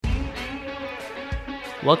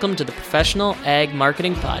Welcome to the Professional Ag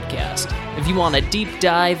Marketing Podcast. If you want a deep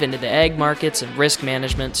dive into the ag markets and risk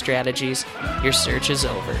management strategies, your search is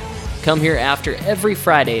over. Come here after every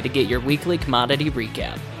Friday to get your weekly commodity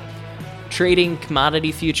recap. Trading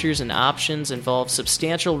commodity futures and options involves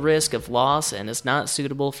substantial risk of loss and is not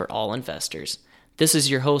suitable for all investors. This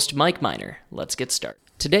is your host, Mike Miner. Let's get started.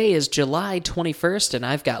 Today is July 21st, and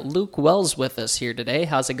I've got Luke Wells with us here today.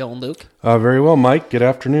 How's it going, Luke? Very well, Mike. Good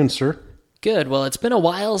afternoon, sir. Good. Well, it's been a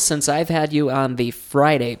while since I've had you on the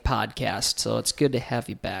Friday podcast, so it's good to have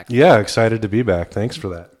you back. Yeah, excited to be back. Thanks for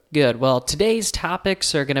that. Good. Well, today's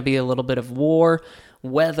topics are going to be a little bit of war,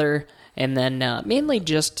 weather, and then mainly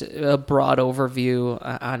just a broad overview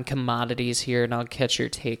on commodities here, and I'll catch your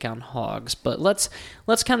take on hogs. But let's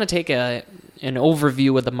kind of take an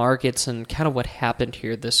overview of the markets and kind of what happened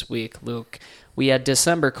here this week, Luke. We had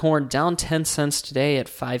December corn down 10 cents today at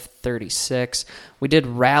 $5.36. We did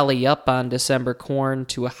rally up on December corn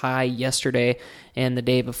to a high yesterday and the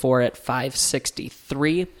day before at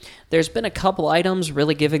 $5.63. There's been a couple items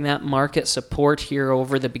really giving that market support here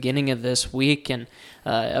over the beginning of this week, and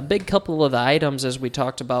a big couple of the items, as we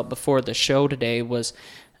talked about before the show today, was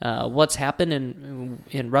what's happened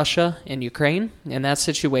in Russia and Ukraine in that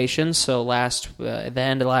situation. So at the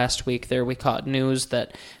end of last week there, we caught news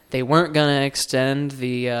that they weren't going to extend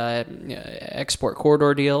the export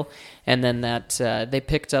corridor deal, and then that they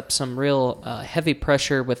picked up some real heavy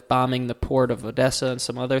pressure with bombing the port of Odessa and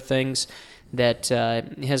some other things that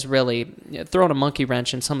has really thrown a monkey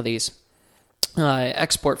wrench in some of these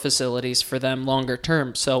export facilities for them longer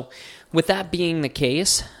term. So with that being the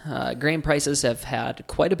case, grain prices have had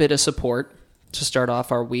quite a bit of support to start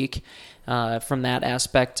off our week from that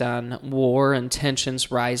aspect on war and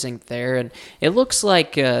tensions rising there. And it looks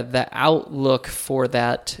like the outlook for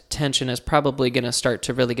that tension is probably going to start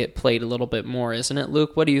to really get played a little bit more, isn't it,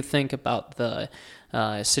 Luke? What do you think about the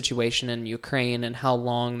situation in Ukraine and how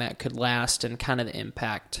long that could last and kind of the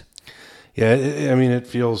impact? Yeah, it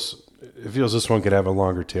feels this one could have a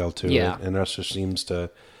longer tail to it, and Russia seems to.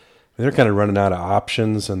 They're kind of running out of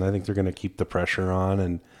options, and I think they're going to keep the pressure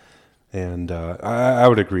on, and I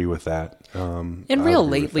would agree with that.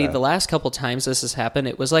 Lately, the last couple times this has happened,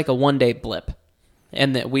 it was like a one-day blip,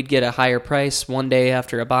 and that we'd get a higher price one day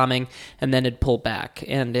after a bombing, and then it'd pull back.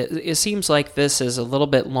 And it seems like this is a little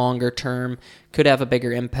bit longer term, could have a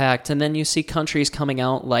bigger impact. And then you see countries coming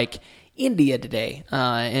out like India today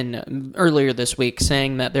and earlier this week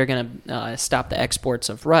saying that they're going to stop the exports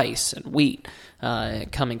of rice and wheat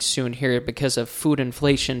coming soon here because of food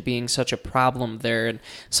inflation being such a problem there. And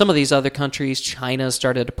some of these other countries, China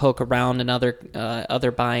started to poke around in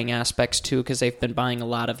other buying aspects too, because they've been buying a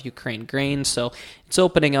lot of Ukraine grain. So it's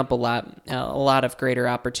opening up a lot of greater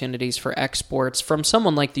opportunities for exports from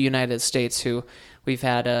someone like the United States, who we've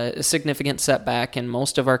had a significant setback in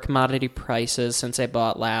most of our commodity prices since I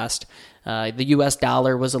bought last. The U.S.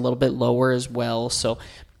 dollar was a little bit lower as well. So,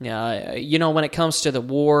 when it comes to the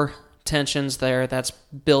war tensions there, that's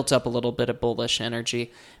built up a little bit of bullish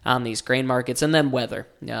energy on these grain markets. And then weather.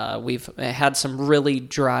 We've had some really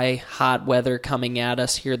dry, hot weather coming at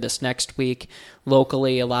us here this next week.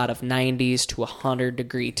 Locally, a lot of 90s to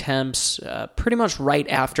 100-degree temps, pretty much right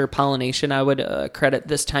after pollination, I would credit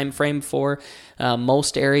this time frame for.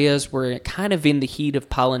 Most areas were kind of in the heat of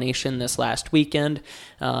pollination this last weekend.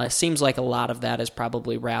 Seems like a lot of that is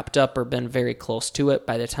probably wrapped up or been very close to it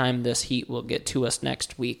by the time this heat will get to us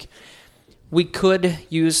next week. We could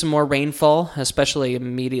use some more rainfall, especially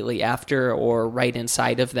immediately after or right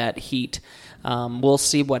inside of that heat. We'll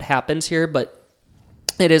see what happens here, but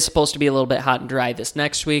it is supposed to be a little bit hot and dry this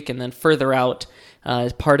next week, and then further out,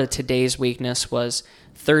 part of today's weakness was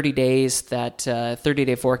 30 days. That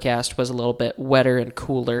 30-day forecast was a little bit wetter and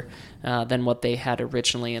cooler than what they had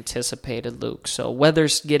originally anticipated, Luke. So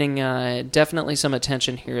weather's getting definitely some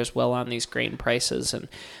attention here as well on these grain prices. And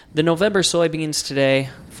the November soybeans today,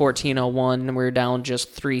 14.01, we're down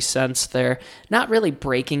just 3 cents there. Not really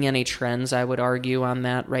breaking any trends, I would argue, on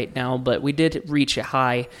that right now, but we did reach a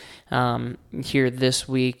high here this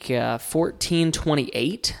week,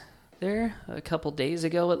 14.28 there a couple days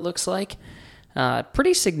ago, it looks like.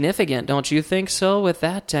 Pretty significant, don't you think so, with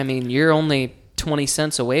that? I mean, you're only 20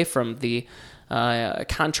 cents away from the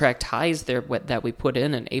contract highs there that we put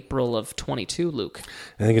in April of 22, Luke.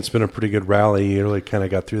 I think it's been a pretty good rally. You really kind of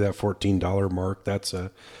got through that $14 mark. That's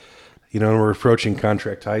we're approaching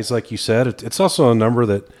contract highs, like you said. It's also a number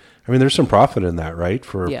that, there's some profit in that, right?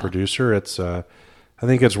 For a producer, it's I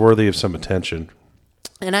think it's worthy of some attention.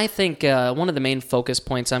 And I think one of the main focus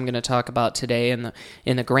points I'm going to talk about today in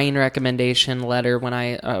the grain recommendation letter, when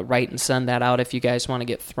I write and send that out, if you guys want to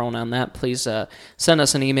get thrown on that, please send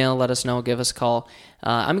us an email, let us know, give us a call.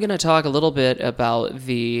 I'm going to talk a little bit about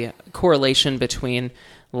the correlation between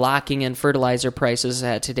locking in fertilizer prices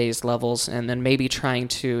at today's levels and then maybe trying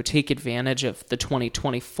to take advantage of the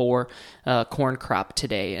 2024 corn crop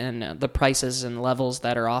today and the prices and levels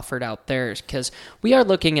that are offered out there, because we are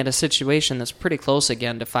looking at a situation that's pretty close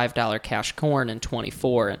again to $5 cash corn in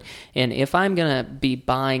 24. And if I'm going to be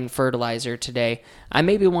buying fertilizer today, I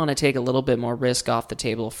maybe want to take a little bit more risk off the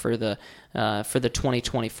table for the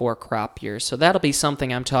 2024 crop year. So that'll be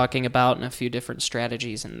something I'm talking about and a few different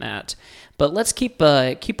strategies in that. But let's keep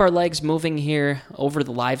our legs moving here over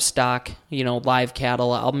the livestock, live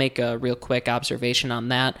cattle. I'll make a real quick observation on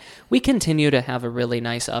that. We continue to have a really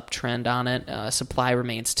nice uptrend on it. Supply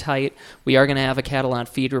remains tight. We are going to have a cattle on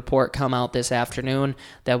feed report come out this afternoon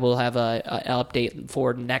that we'll have an update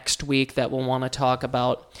for next week that we'll want to talk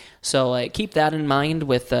about. So keep that in mind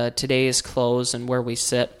with today's close and where we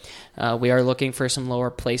sit. We are looking for some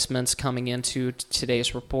lower placements coming into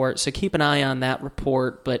today's report, so keep an eye on that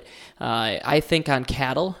report. But I think on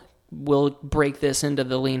cattle, we'll break this into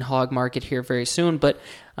the lean hog market here very soon. But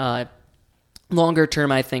longer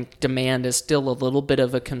term, I think demand is still a little bit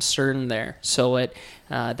of a concern there. So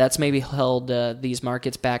that's maybe held these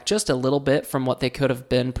markets back just a little bit from what they could have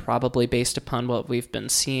been, probably based upon what we've been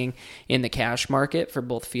seeing in the cash market for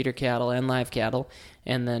both feeder cattle and live cattle.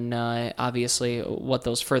 And then obviously what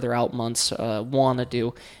those further out months want to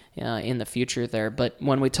do in the future there. But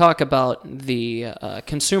when we talk about the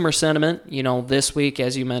consumer sentiment, this week,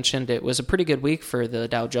 as you mentioned, it was a pretty good week for the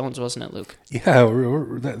Dow Jones, wasn't it, Luke? Yeah,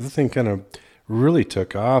 the thing kind of really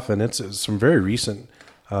took off, and it's some very recent,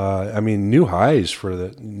 new highs for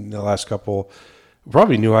the last couple,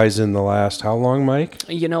 probably new highs in the last, how long, Mike?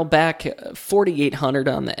 Back 4,800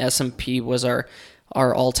 on the S&P was our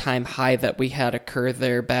all-time high that we had occur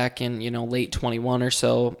there back in, late 21 or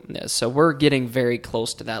so. So we're getting very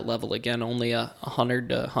close to that level again, only 100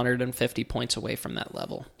 to 150 points away from that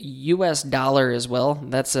level. U.S. dollar as well,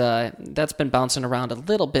 that's been bouncing around a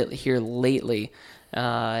little bit here lately.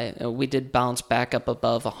 We did bounce back up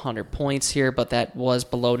above 100 points here, but that was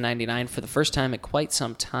below 99 for the first time in quite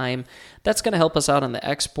some time. That's going to help us out on the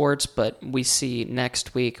exports, but we see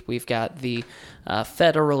next week we've got the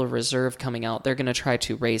Federal Reserve coming out. They're going to try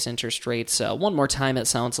to raise interest rates one more time, it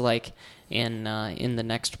sounds like, in the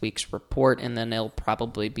next week's report, and then it'll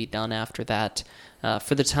probably be done after that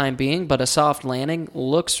for the time being. But a soft landing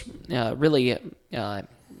looks really...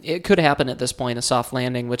 it could happen at this point, a soft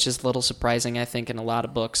landing, which is a little surprising, I think, in a lot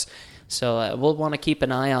of books. So we'll want to keep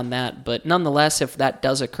an eye on that. But nonetheless, if that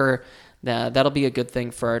does occur, that'll be a good thing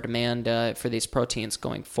for our demand for these proteins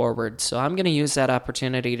going forward. So I'm going to use that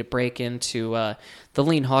opportunity to break into the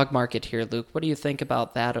lean hog market here, Luke. What do you think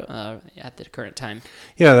about that at the current time?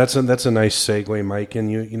 Yeah, that's a nice segue, Mike.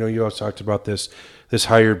 And you also talked about this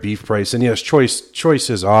higher beef price. And yes, choice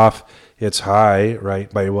is off. It's high,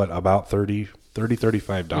 right, by about $35.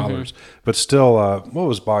 Mm-hmm. But still, what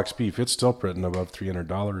was box beef? It's still printing above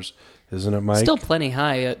 $300, isn't it, Mike? Still plenty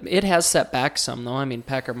high. It has set back some, though.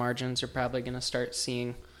 Packer margins are probably going to start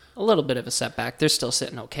seeing a little bit of a setback. They're still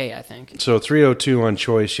sitting okay, I think. So 302 on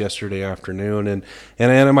choice yesterday afternoon,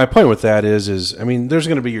 and my point with that is there's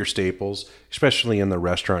going to be your staples, especially in the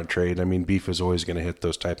restaurant trade. Beef is always going to hit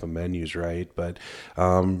those type of menus, right? But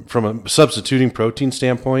from a substituting protein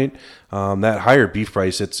standpoint, that higher beef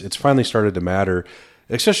price, it's finally started to matter.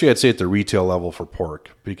 Especially, I'd say, at the retail level for pork,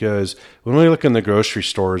 because when we look in the grocery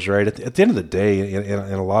stores, right, at the end of the day, in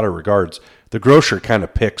a lot of regards, the grocer kind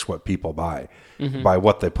of picks what people buy. Mm-hmm. By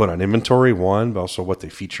what they put on inventory, one, but also what they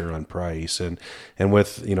feature on price. And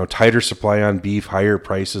with, tighter supply on beef, higher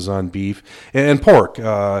prices on beef and pork.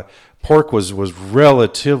 Pork was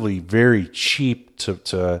relatively very cheap to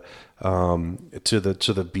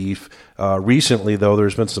the beef. Recently, though,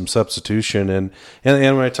 there's been some substitution. And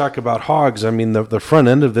when I talk about hogs, the front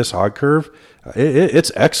end of this hog curve,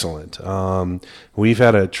 it's excellent. We've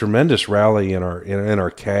had a tremendous rally in our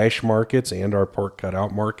cash markets and our pork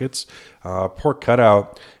cutout markets. Pork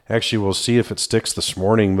cutout, actually, we'll see if it sticks this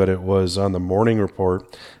morning, but it was on the morning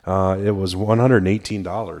report. It was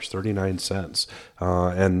 $118.39,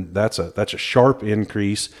 and that's a sharp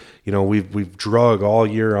increase. We've drug all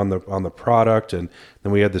year on the product, and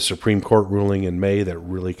then we had the Supreme Court ruling in May that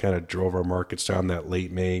really kind of drove our markets down that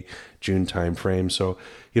late May, June time frame. So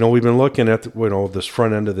we've been looking at this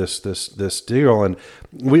front end of this deal, and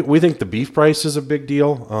we think the beef price is a big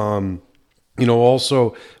deal.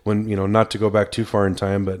 Also when, not to go back too far in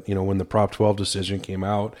time, but, when the Prop 12 decision came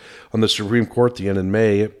out on the Supreme Court at the end of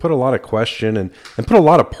May, it put a lot of question and put a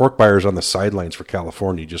lot of pork buyers on the sidelines for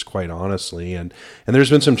California, just quite honestly. And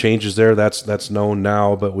there's been some changes there. That's known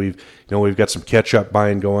now, but we've got some catch-up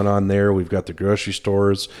buying going on there. We've got the grocery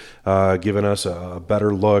stores giving us a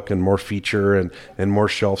better look and more feature and more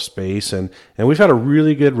shelf space. And we've had a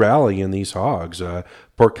really good rally in these hogs.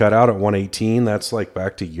 Pork cut out at 118. That's like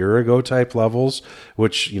back to year ago type levels,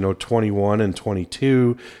 which, 21 and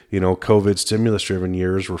 22, COVID stimulus driven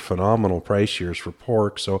years were phenomenal price years for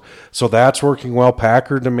pork. So that's working well.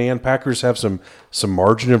 Packer demand. Packers have some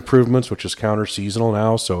margin improvements, which is counter seasonal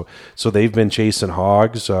now. So they've been chasing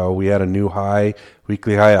hogs. We had a new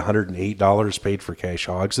weekly high, $108 paid for cash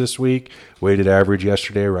hogs this week. Weighted average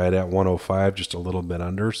yesterday right at 105, just a little bit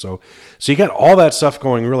under. So you got all that stuff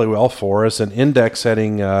going really well for us. And index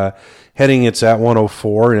heading it's at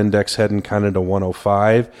 104, index heading kind of to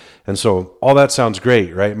 105. And so all that sounds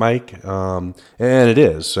great, right, Mike? And it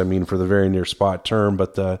is, for the very near spot term.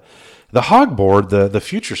 But the hog board, the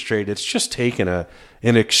futures trade, it's just taken an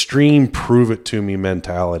extreme prove it to me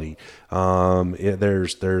mentality.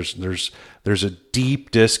 There's a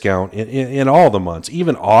deep discount in all the months,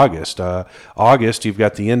 even August. August, you've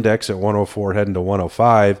got the index at 104 heading to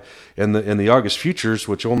 105, and the August futures,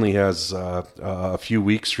 which only has a few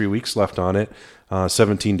weeks, 3 weeks left on it,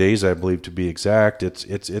 17 days, I believe, to be exact.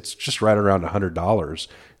 It's just right around $100.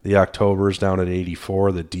 The October's down at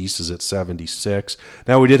 84. The Dece is at 76.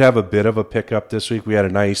 Now, we did have a bit of a pickup this week. We had a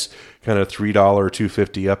nice kind of $3,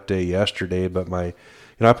 $2.50 up day yesterday, but I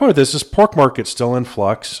point at this pork market's still in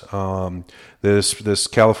flux. This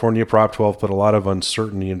California Prop 12 put a lot of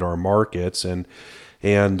uncertainty into our markets, and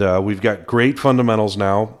we've got great fundamentals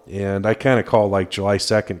now. And I kind of call like July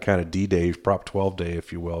 2nd kind of D-Day, Prop 12 day,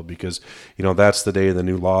 if you will, because, that's the day the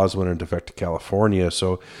new laws went into effect in California.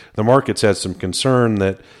 So the market's had some concern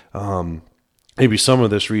that maybe some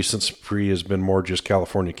of this recent spree has been more just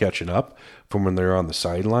California catching up from when they're on the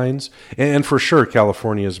sidelines. And for sure,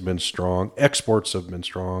 California has been strong. Exports have been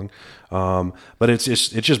strong. But it's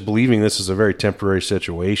just believing this is a very temporary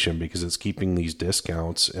situation because it's keeping these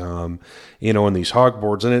discounts, in these hog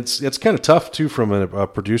boards. And it's kind of tough, too, from a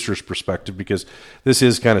producer's perspective, because this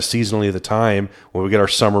is kind of seasonally the time when we get our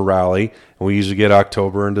summer rally. And we usually get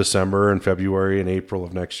October and December and February and April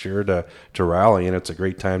of next year to rally. And it's a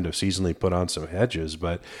great time to seasonally put on some hedges.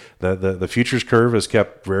 But the futures curve has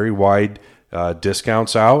kept very wide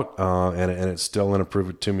discounts out, and it's still in a prove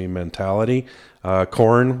it to me mentality.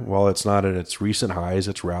 Corn, while it's not at its recent highs,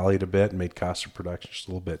 it's rallied a bit and made cost of production just a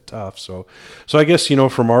little bit tough. So I guess,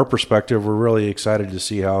 from our perspective, we're really excited to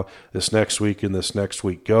see how this next week and this next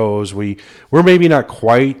week goes. We're maybe not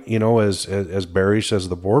quite, as bearish as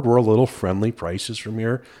the board. We're a little friendly prices from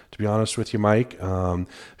here, to be honest with you, Mike,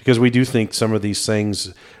 because we do think some of these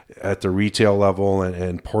things at the retail level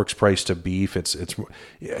and pork's price to beef, it's a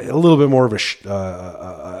little bit more of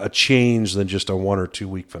a change than just a 1 or 2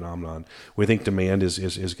 week phenomenon. We think demand is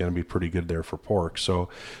going to be pretty good there for pork. So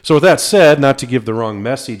with that said, not to give the wrong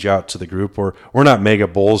message out to the group, we're not mega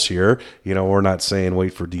bulls here. We're not saying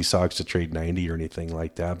wait for DSOGs to trade 90 or anything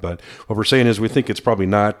like that. But what we're saying is we think it's probably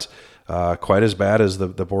not quite as bad as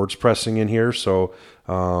the board's pressing in here. So,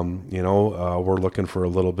 we're looking for a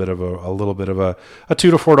little bit of a $2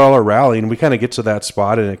 to $4 rally, and we kind of get to that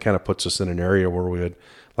spot, and it kind of puts us in an area where we would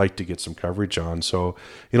like to get some coverage on. So,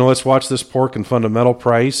 let's watch this pork and fundamental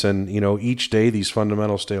price, and each day these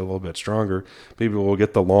fundamentals stay a little bit stronger. Maybe we'll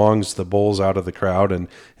get the longs, the bulls out of the crowd, and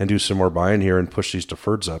do some more buying here and push these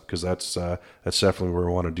deferreds up, because that's definitely where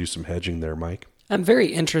we want to do some hedging there, Mike. I'm very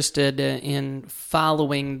interested in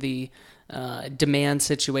following the demand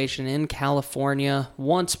situation in California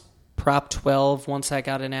once Prop 12, once that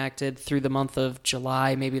got enacted through the month of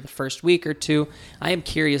July, maybe the first week or two. I am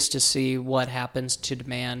curious to see what happens to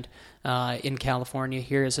demand in California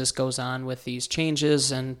here as this goes on with these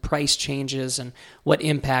changes and price changes, and what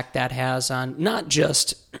impact that has on not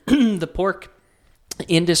just the pork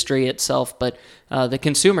industry itself, but the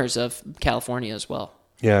consumers of California as well.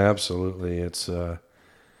 Yeah, absolutely. It's a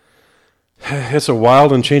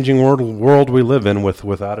wild and changing world we live in,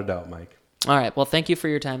 without a doubt, Mike. All right. Well, thank you for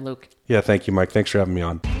your time, Luke. Yeah, thank you, Mike. Thanks for having me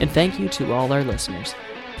on. And thank you to all our listeners.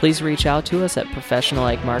 Please reach out to us at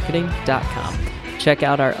professionalagmarketing.com. Check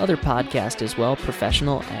out our other podcast as well,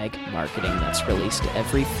 Professional Ag Marketing, that's released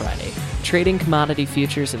every Friday. Trading commodity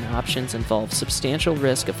futures and options involves substantial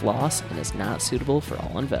risk of loss and is not suitable for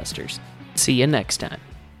all investors. See you next time.